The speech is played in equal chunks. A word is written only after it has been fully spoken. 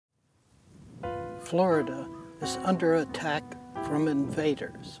Florida is under attack from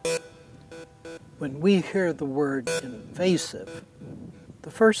invaders. When we hear the word invasive, the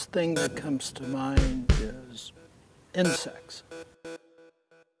first thing that comes to mind is insects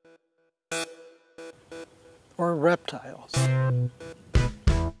or reptiles.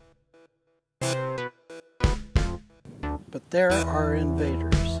 But there are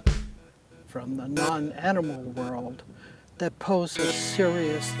invaders from the non-animal world that pose a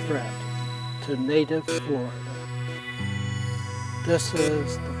serious threat to native Florida. This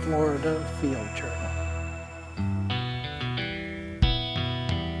is the Florida Field Journal.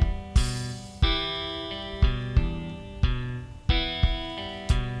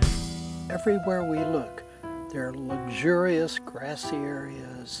 Everywhere we look, there are luxurious grassy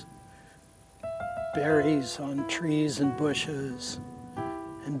areas, berries on trees and bushes,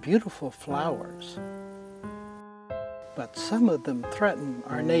 and beautiful flowers. But some of them threaten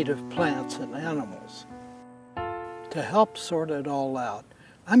our native plants and animals. To help sort it all out,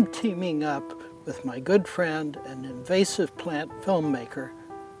 I'm teaming up with my good friend and invasive plant filmmaker,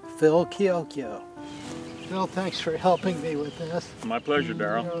 Phil Chiocchio. Phil, thanks for helping me with this. My pleasure,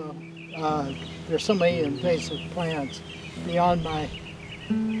 Darryl. There's so many invasive plants beyond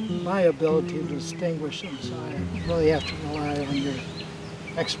my ability to distinguish them, so I really have to rely on your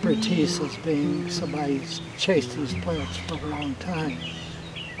expertise as being somebody who's chased these plants for a long time.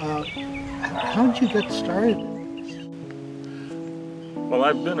 How did you get started in this? Well,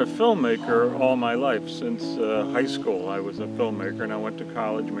 I've been a filmmaker all my life. Since high school I was a filmmaker, and I went to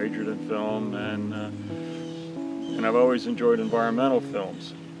college, majored in film, and I've always enjoyed environmental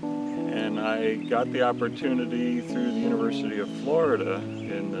films. And I got the opportunity through the University of Florida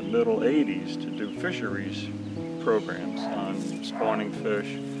in the middle 80s to do fisheries programs on spawning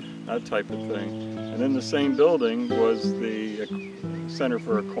fish, that type of thing. And in the same building was the Center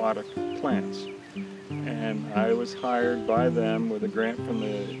for Aquatic Plants. And I was hired by them with a grant from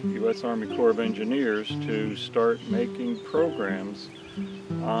the U.S. Army Corps of Engineers to start making programs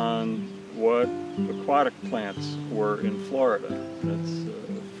on what aquatic plants were in Florida.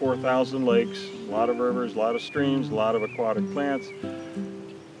 That's 4,000 lakes, a lot of rivers, a lot of streams, a lot of aquatic plants.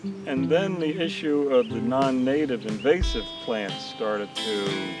 And then the issue of the non-native invasive plants started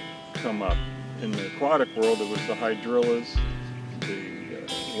to come up. In the aquatic world, it was the hydrillas,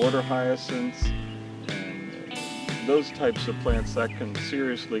 the water hyacinths, and those types of plants that can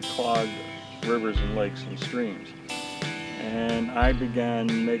seriously clog rivers and lakes and streams. And I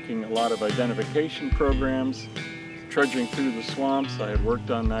began making a lot of identification programs, trudging through the swamps. I had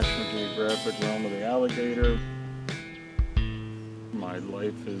worked on National Geographic Realm of the Alligator. My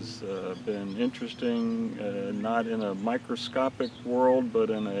life has been interesting, not in a microscopic world, but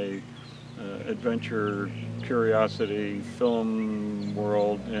in a adventure, curiosity, film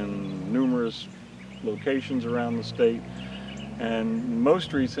world in numerous locations around the state. And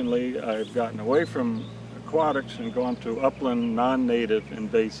most recently, I've gotten away from aquatics and gone to upland non-native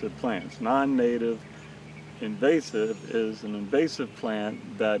invasive plants. Non-native invasive is an invasive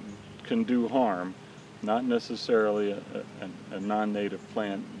plant that can do harm, not necessarily a non-native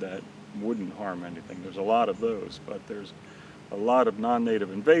plant that wouldn't harm anything. There's a lot of those, but there's a lot of non-native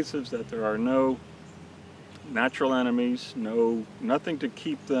invasives that there are no natural enemies, nothing to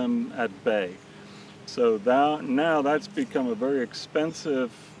keep them at bay. So now that's become a very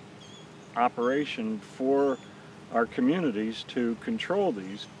expensive operation for our communities to control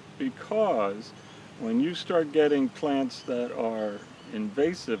these, because when you start getting plants that are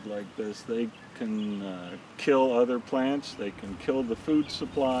invasive like this, they can kill other plants, they can kill the food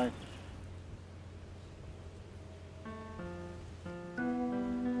supply.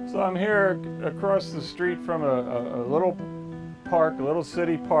 So I'm here across the street from a little park, a little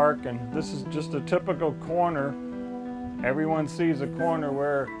city park, and this is just a typical corner. Everyone sees a corner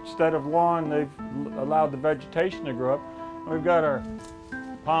where instead of lawn, they've allowed the vegetation to grow up. And we've got our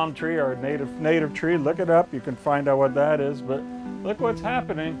palm tree, our native tree. Look it up, you can find out what that is. But look what's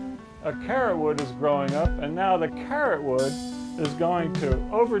happening. A carrot wood is growing up, and now the carrot wood is going to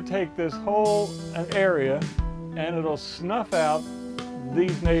overtake this whole area, and it'll snuff out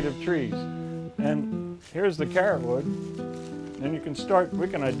these native trees. And here's the carrot wood. And you can we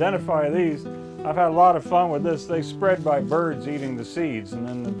can identify these. I've had a lot of fun with this. They spread by birds eating the seeds, and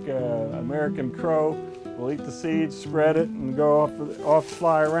then the American crow will eat the seeds, spread it, and go off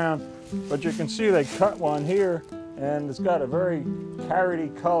fly around. But you can see they cut one here, and it's got a very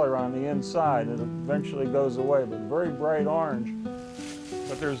carroty color on the inside. It eventually goes away, but very bright orange.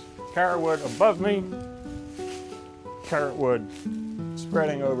 But there's carrot wood above me, carrot wood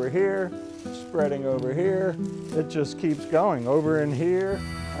spreading over here, spreading over here. It just keeps going over in here.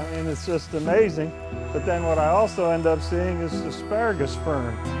 I mean, it's just amazing. But then what I also end up seeing is asparagus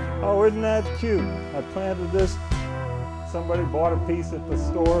fern. Oh, isn't that cute? I planted this. Somebody bought a piece at the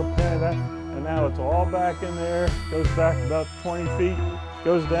store, planted that, and now it's all back in there. Goes back about 20 feet,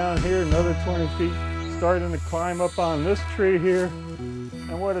 goes down here another 20 feet, starting to climb up on this tree here.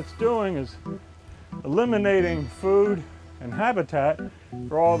 And what it's doing is eliminating food and habitat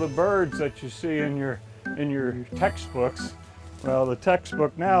for all the birds that you see in your textbooks. Well, the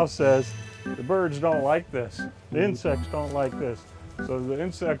textbook now says the birds don't like this. The insects don't like this. So the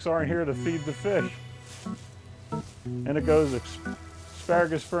insects aren't here to feed the fish. And it goes,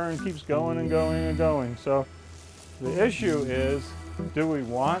 asparagus fern keeps going and going and going. So the issue is, do we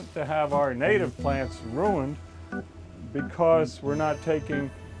want to have our native plants ruined because we're not taking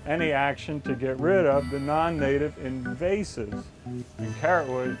any action to get rid of the non-native invasives? And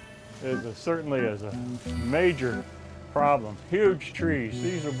carrotwood certainly is a major problem. Huge trees,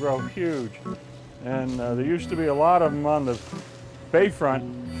 these will grow huge. And there used to be a lot of them on the bayfront.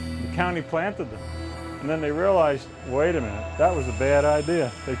 The county planted them. And then they realized, wait a minute, that was a bad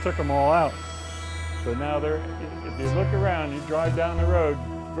idea. They took them all out. So now if you look around, you drive down the road,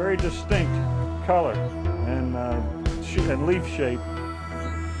 very distinct color and leaf shape.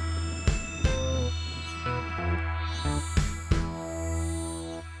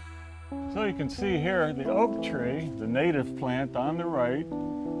 So you can see here the oak tree, the native plant on the right,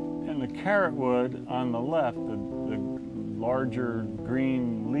 and the carrotwood on the left, the larger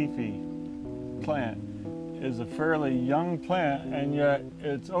green leafy plant, is a fairly young plant, and yet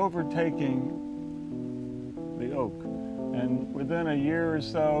it's overtaking the oak. And within a year or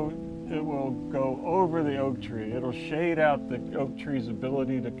so, it will go over the oak tree. It'll shade out the oak tree's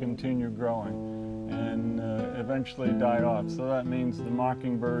ability to continue growing and eventually die off. So that means the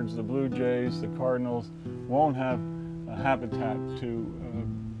mockingbirds, the blue jays, the cardinals won't have a habitat to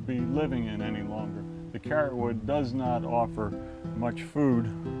be living in any longer. The carrotwood does not offer much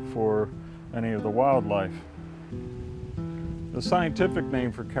food for any of the wildlife. The scientific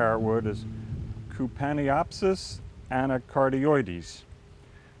name for carrotwood is Cupaniopsis anacardioides.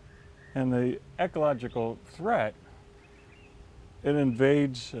 And the ecological threat, it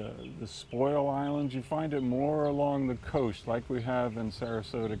invades the spoil islands. You find it more along the coast, like we have in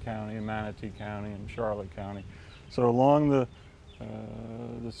Sarasota County, and Manatee County, and Charlotte County. So along the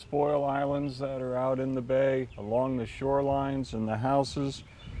spoil islands that are out in the bay, along the shorelines and the houses,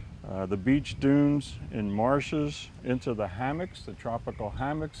 the beach dunes, in marshes, into the hammocks, the tropical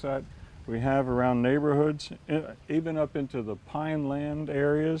hammocks that we have around neighborhoods, even up into the pine land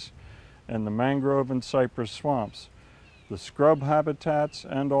areas and the mangrove and cypress swamps, the scrub habitats,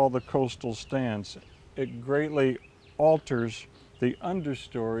 and all the coastal stands. It greatly alters the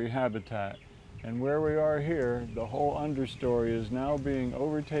understory habitat. And where we are here, the whole understory is now being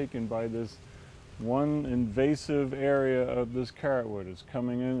overtaken by this one invasive area of this carrotwood. It's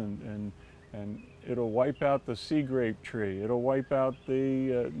coming in and it'll wipe out the sea grape tree. It'll wipe out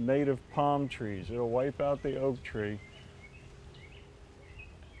the native palm trees. It'll wipe out the oak tree.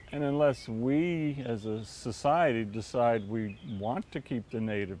 And unless we as a society decide we want to keep the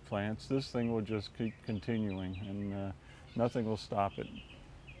native plants, this thing will just keep continuing and nothing will stop it.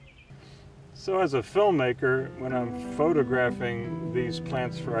 So as a filmmaker, when I'm photographing these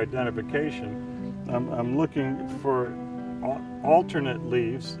plants for identification, I'm looking for alternate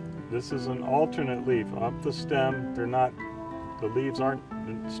leaves. This is an alternate leaf up the stem. They're not, the leaves aren't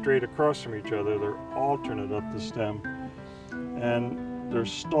straight across from each other. They're alternate up the stem. And they're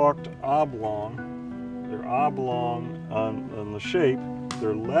stalked oblong. They're oblong on the shape.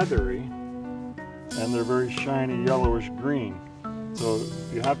 They're leathery, and they're very shiny yellowish green. So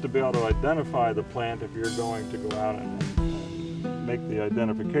you have to be able to identify the plant if you're going to go out and make the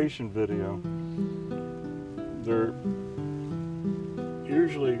identification video. They're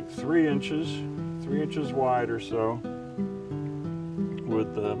usually 3 inches wide or so,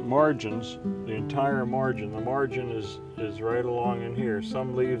 with the margins, the entire margin. The margin is right along in here.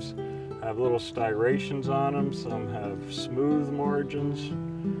 Some leaves have little striations on them, some have smooth margins.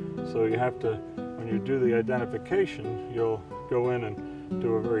 So you have to, when you do the identification, you'll go in and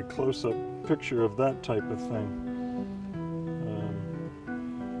do a very close-up picture of that type of thing.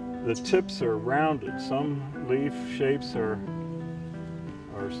 The tips are rounded. Some leaf shapes are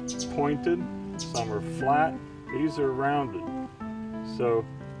pointed, some are flat. These are rounded. So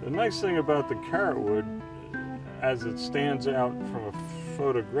the nice thing about the carrotwood, as it stands out from a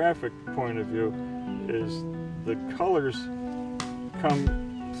photographic point of view, is the colors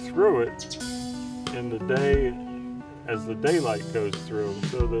come through it in the day as the daylight goes through.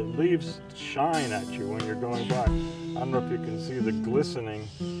 So the leaves shine at you when you're going by. I don't know if you can see the glistening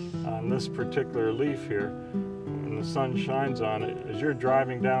on this particular leaf here. When the sun shines on it, as you're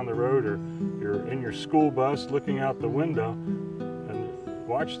driving down the road or you're in your school bus looking out the window, and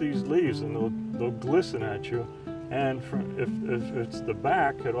watch these leaves and they'll glisten at you. And if it's the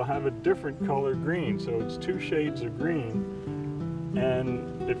back, it'll have a different color green. So it's 2 shades of green.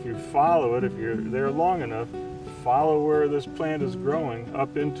 And if you follow it, if you're there long enough, follow where this plant is growing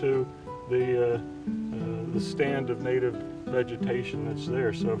up into the stand of native vegetation that's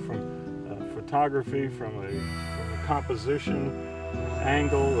there. So from photography, from a composition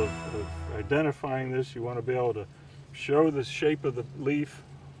angle of identifying this, you want to be able to show the shape of the leaf,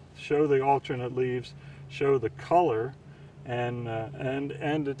 show the alternate leaves, show the color, and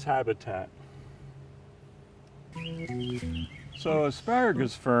its habitat. So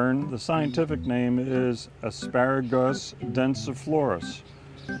asparagus fern, the scientific name is Asparagus densiflorus.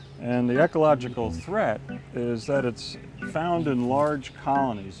 And the ecological threat is that it's found in large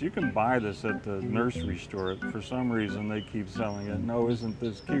colonies. You can buy this at the nursery store. For some reason they keep selling it. No, isn't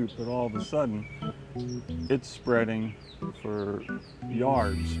this cute? But all of a sudden it's spreading for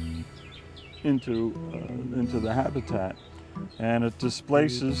yards into the habitat. And it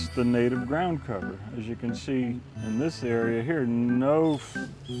displaces the native ground cover. As you can see in this area here, no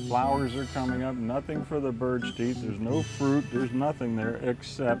flowers are coming up, nothing for the birds to eat, there's no fruit, there's nothing there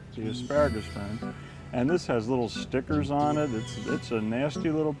except the asparagus fern. And this has little stickers on it. It's a nasty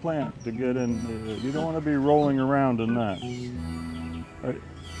little plant to get in. You don't want to be rolling around in that.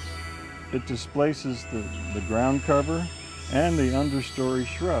 It displaces the ground cover and the understory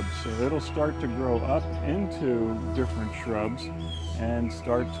shrubs. So it'll start to grow up into different shrubs and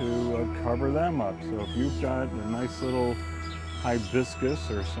start to cover them up. So if you've got a nice little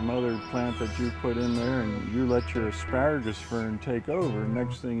hibiscus or some other plant that you put in there and you let your asparagus fern take over,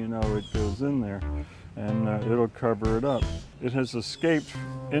 next thing you know it goes in there and it'll cover it up. It has escaped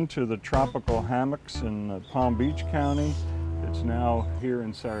into the tropical hammocks in Palm Beach County. It's now here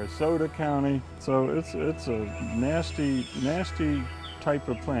in Sarasota County. So it's a nasty, nasty type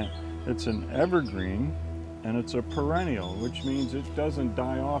of plant. It's an evergreen and it's a perennial, which means it doesn't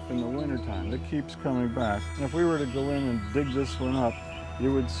die off in the wintertime. It keeps coming back. And if we were to go in and dig this one up,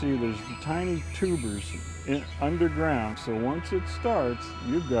 you would see there's tiny tubers underground. So once it starts,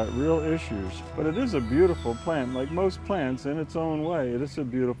 you've got real issues. But it is a beautiful plant. Like most plants in its own way, it is a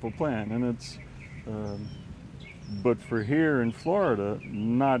beautiful plant. And it's, but for here in Florida,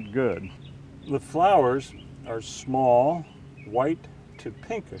 not good. The flowers are small, white to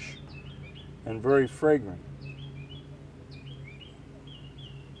pinkish, and very fragrant.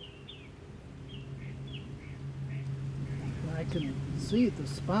 I can see the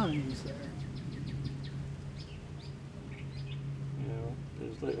spines there.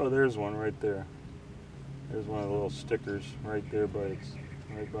 Yeah, oh, there's one right there. There's one of the little stickers right there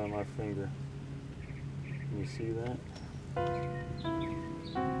right by my finger. Can you see that?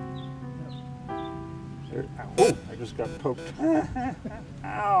 There, oh, I just got poked.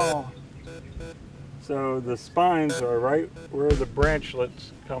 Ow! So the spines are right where the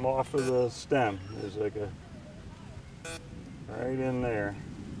branchlets come off of the stem. There's like a, right in there.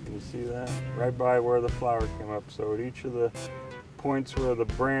 Can you see that? Right by where the flower came up. So at each of the points where the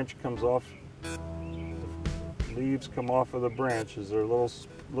branch comes off, the leaves come off of the branches, they're a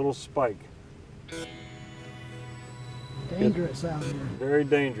little spike. Dangerous out here. Very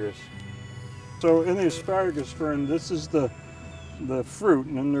dangerous. So in the asparagus fern, this is the fruit,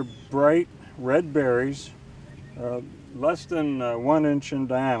 and then they're bright red berries, less than 1 inch in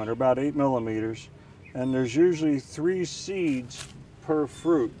diameter, about 8 millimeters, and there's usually 3 seeds per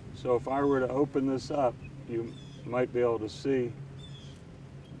fruit. So if I were to open this up, you might be able to see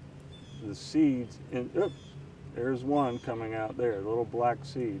the seeds. There's one coming out there, a little black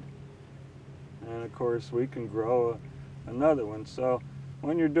seed. And of course we can grow another one. So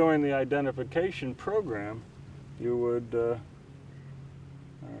when you're doing the identification program, you would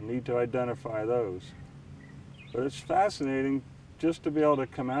need to identify those. But it's fascinating just to be able to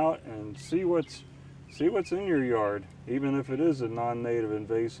come out and see what's in your yard, even if it is a non-native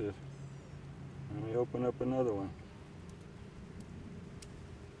invasive. Let me open up another one.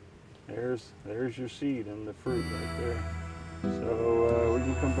 There's your seed and the fruit right there. So we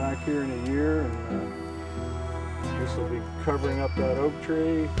can come back here in a year and this will be covering up that oak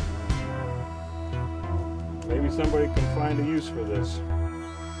tree. Maybe somebody can find a use for this.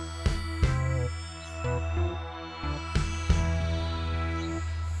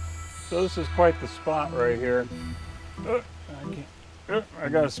 So this is quite the spot right here. I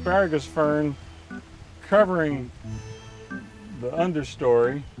got asparagus fern covering the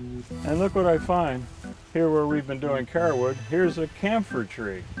understory, and look what I find. Here where we've been doing carrotwood, here's a camphor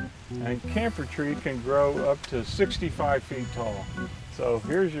tree. And camphor tree can grow up to 65 feet tall. So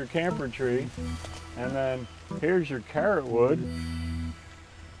here's your camphor tree, and then here's your carrotwood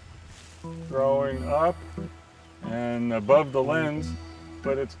growing up and above the lens,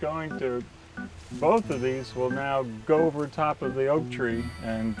 but it's going to, both of these will now go over top of the oak tree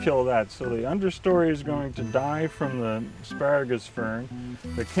and kill that. So the understory is going to die from the asparagus fern.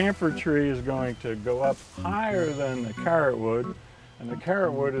 The camphor tree is going to go up higher than the carrotwood, and the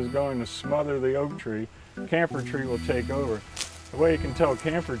carrotwood is going to smother the oak tree. The camphor tree will take over. The way you can tell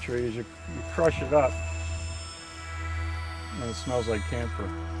camphor tree is you crush it up, and it smells like camphor.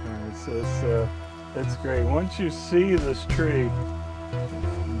 And it's great. Once you see this tree,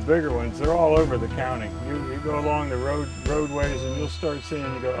 bigger ones, they're all over the county. You go along the roadways and you'll start seeing,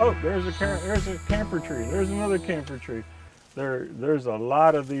 you go, oh, there's a camphor tree, there's another camphor tree. There's a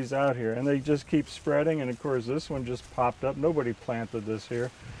lot of these out here, and they just keep spreading. And of course this one just popped up. Nobody planted this here,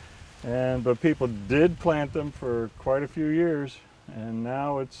 but people did plant them for quite a few years, and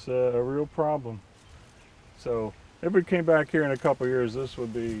now it's a real problem. So if we came back here in a couple of years, this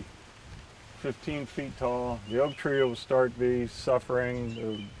would be 15 feet tall. The oak tree will start be suffering,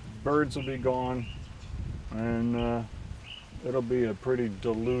 the birds will be gone, and it'll be a pretty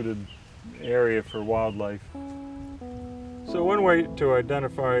diluted area for wildlife. So one way to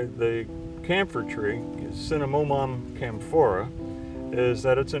identify the camphor tree, Cinnamomum camphora, is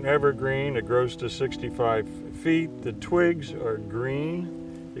that it's an evergreen. It grows to 65 feet. The twigs are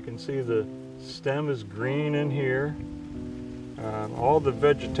green. You can see the stem is green in here. All the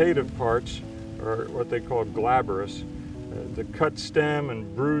vegetative parts are what they call glabrous. The cut stem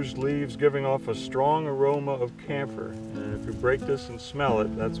and bruised leaves giving off a strong aroma of camphor. And if you break this and smell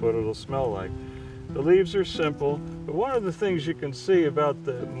it, that's what it'll smell like. The leaves are simple, but one of the things you can see about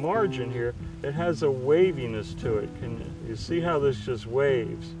the margin here, it has a waviness to it. Can you see how this just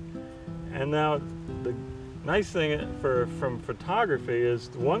waves? And now the nice thing from photography is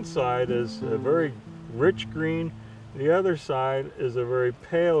one side is a very rich green, the other side is a very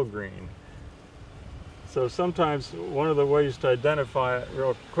pale green. So sometimes one of the ways to identify it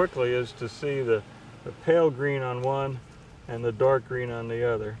real quickly is to see the pale green on one and the dark green on the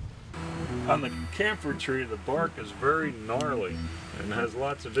other. On the camphor tree, the bark is very gnarly and has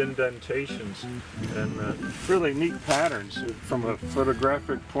lots of indentations and really neat patterns from a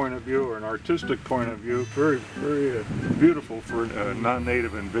photographic point of view or an artistic point of view. Very, very beautiful for a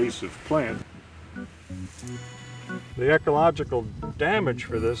non-native invasive plant. The ecological damage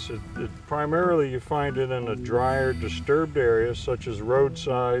for this, primarily you find it in a drier, disturbed areas such as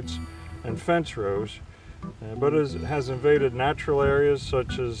roadsides and fence rows. But it has invaded natural areas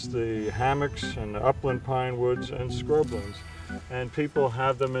such as the hammocks and the upland pine woods and scrublands. And people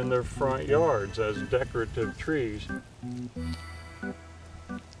have them in their front yards as decorative trees.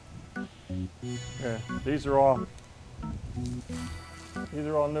 Yeah, these are all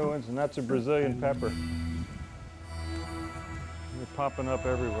new ones, and that's a Brazilian pepper. They're popping up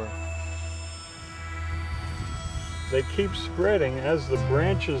everywhere. They keep spreading as the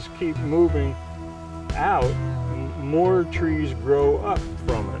branches keep moving out, more trees grow up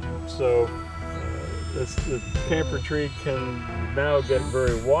from it. So the camphor tree can now get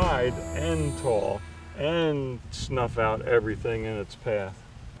very wide and tall and snuff out everything in its path.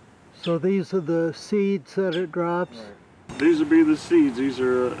 So these are the seeds that it drops? Right. These would be the seeds. These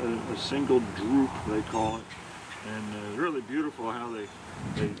are a single droop, they call it. And really beautiful how they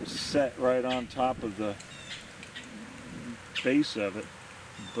set right on top of the base of it.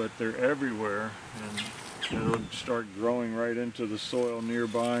 But they're everywhere, and it'll start growing right into the soil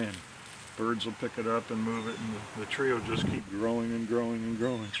nearby, and birds will pick it up and move it, and the tree will just keep growing and growing and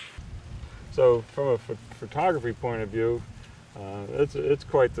growing. So from a photography point of view, it's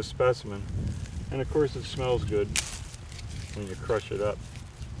quite the specimen. And of course it smells good when you crush it up.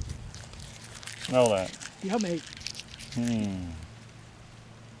 Smell that. Yummy.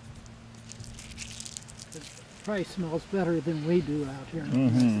 Probably smells better than we do out here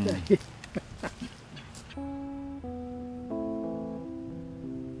in the state.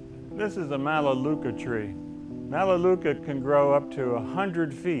 This is a Melaleuca tree. Melaleuca can grow up to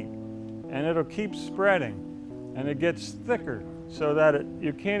 100 feet, and it'll keep spreading, and it gets thicker so that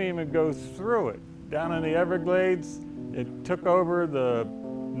you can't even go through it. Down in the Everglades, it took over the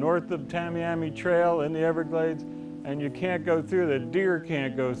north of Tamiami Trail in the Everglades, and you can't go through, the deer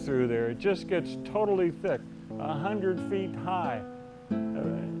can't go through there. It just gets totally thick. 100 feet high,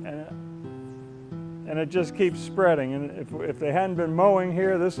 and and it just keeps spreading. And if they hadn't been mowing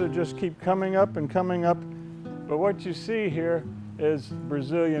here, this would just keep coming up and coming up. But what you see here is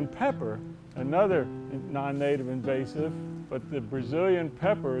Brazilian pepper, another non-native invasive, but the Brazilian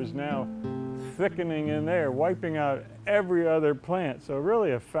pepper is now thickening in there, wiping out every other plant. So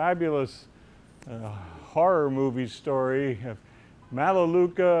really a fabulous horror movie story of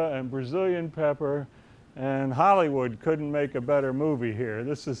Melaleuca and Brazilian pepper, and Hollywood couldn't make a better movie here.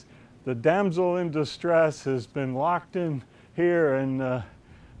 This is the damsel in distress has been locked in here, and the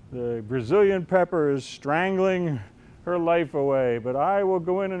Brazilian pepper is strangling her life away, but I will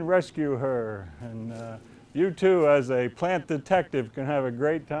go in and rescue her. And you too, as a plant detective, can have a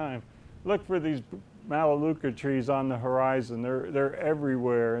great time. Look for these Melaleuca trees on the horizon. They're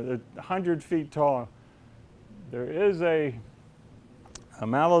everywhere. They're 100 feet tall. There is a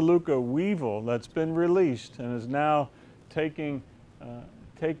Melaleuca weevil that's been released and is now taking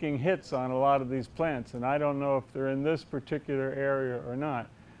hits on a lot of these plants, and I don't know if they're in this particular area or not.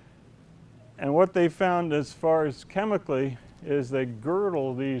 And what they found as far as chemically is they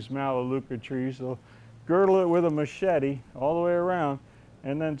girdle these Melaleuca trees. They'll girdle it with a machete all the way around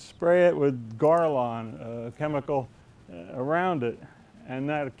and then spray it with Garlon, a chemical around it, and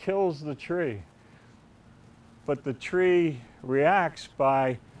that kills the tree. But the tree reacts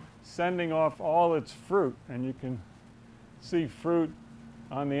by sending off all its fruit, and you can see fruit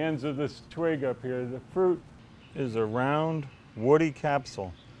on the ends of this twig up here. The fruit is a round, woody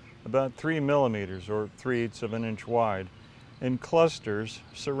capsule, about 3 millimeters or 3/8 of an inch wide, in clusters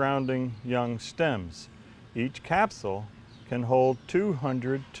surrounding young stems. Each capsule can hold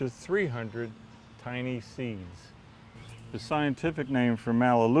 200 to 300 tiny seeds. The scientific name for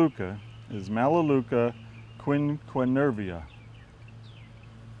Melaleuca is Melaleuca quinquenervia.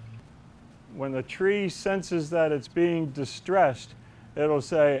 When the tree senses that it's being distressed, it'll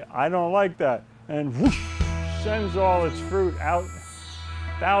say, "I don't like that," and whoosh, sends all its fruit out.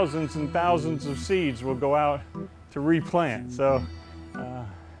 Thousands and thousands of seeds will go out to replant. So,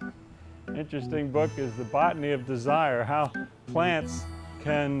 interesting book is The Botany of Desire, how plants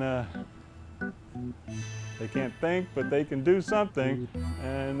can, they can't think, but they can do something,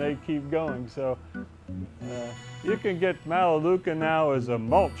 and they keep going. So, you can get Melaleuca now as a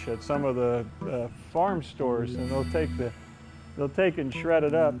mulch at some of the farm stores, and they'll take and shred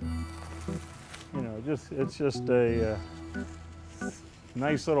it up. You know, it's just a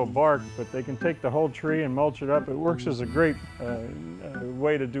nice little bark, but they can take the whole tree and mulch it up. It works as a great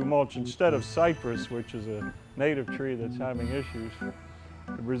way to do mulch instead of cypress, which is a native tree that's having issues.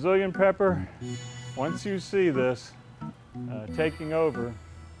 The Brazilian pepper, once you see this taking over,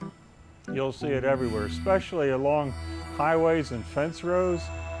 you'll see it everywhere, especially along highways and fence rows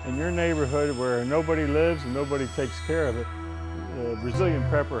in your neighborhood where nobody lives and nobody takes care of it. Brazilian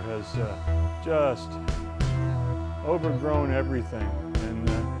pepper has just overgrown everything, and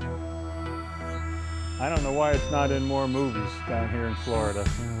I don't know why it's not in more movies down here in Florida.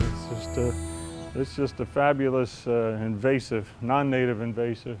 It's just a fabulous invasive, non-native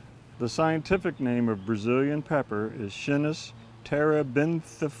invasive. The scientific name of Brazilian pepper is Schinus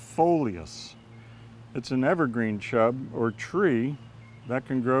terebinthifolius. It's an evergreen shrub or tree that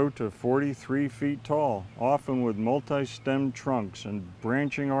can grow to 43 feet tall, often with multi-stemmed trunks and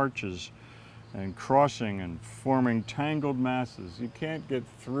branching arches and crossing and forming tangled masses. You can't get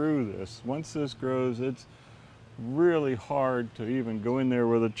through this. Once this grows, it's really hard to even go in there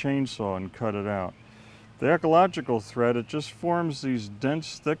with a chainsaw and cut it out. The ecological threat, it just forms these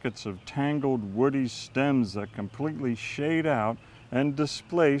dense thickets of tangled woody stems that completely shade out and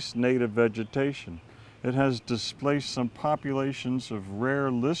displace native vegetation. It has displaced some populations of rare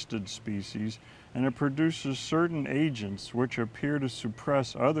listed species, and it produces certain agents which appear to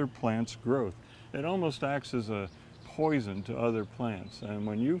suppress other plants' growth. It almost acts as a poison to other plants. And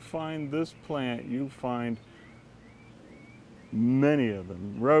when you find this plant, you find many of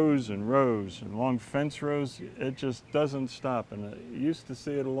them, rows and rows, and along fence rows, it just doesn't stop. And I used to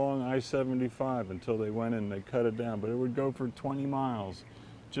see it along I-75 until they went in and they cut it down, but it would go for 20 miles,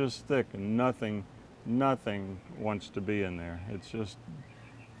 just thick, and nothing wants to be in there. It's just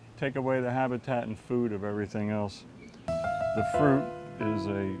take away the habitat and food of everything else. The fruit is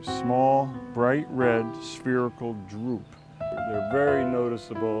a small, bright red, spherical drupe. They're very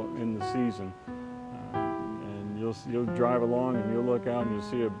noticeable in the season. And you'll drive along and you'll look out and you'll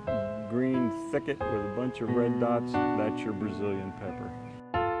see a green thicket with a bunch of red dots. That's your Brazilian pepper.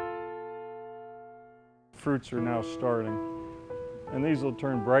 Fruits are now starting, and these will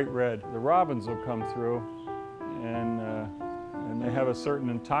turn bright red. The robins will come through, and they have a certain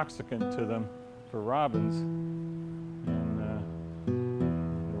intoxicant to them for robins. And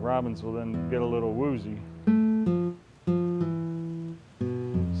the robins will then get a little woozy.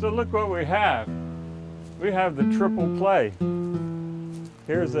 So look what we have. We have the triple play.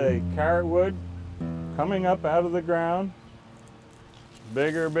 Here's a carrotwood coming up out of the ground,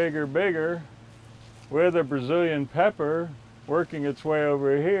 bigger, bigger, bigger, with a Brazilian pepper working its way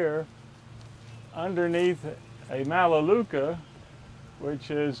over here, underneath a Melaleuca, which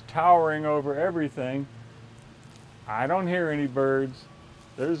is towering over everything. I don't hear any birds.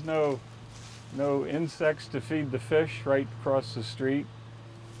 There's no insects to feed the fish right across the street.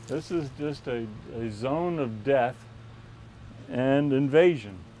 This is just a zone of death and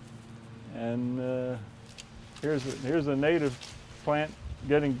invasion. And here's a native plant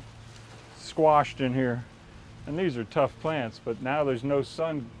getting squashed in here. And these are tough plants, but now there's no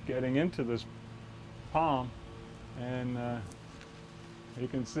sun getting into this palm. And you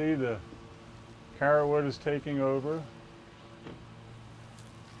can see the carrotwood is taking over.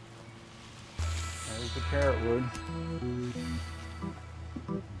 There's the carrotwood.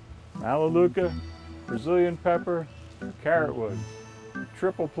 Melaleuca, Brazilian pepper, carrotwood.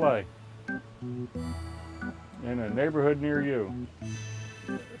 Triple play in a neighborhood near you.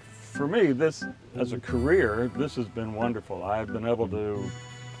 For me, this, as a career, this has been wonderful. I've been able to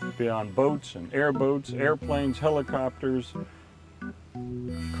be on boats and airboats, airplanes, helicopters,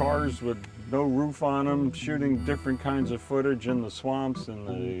 cars with no roof on them, shooting different kinds of footage in the swamps,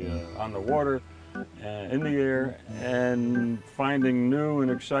 in on the water, in the air, and finding new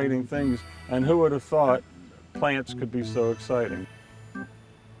and exciting things. And who would have thought plants could be so exciting?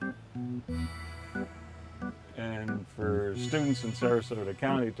 And for students in Sarasota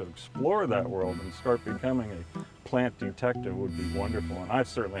County to explore that world and start becoming a plant detective would be wonderful. And I've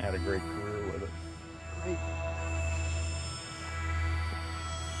certainly had a great career.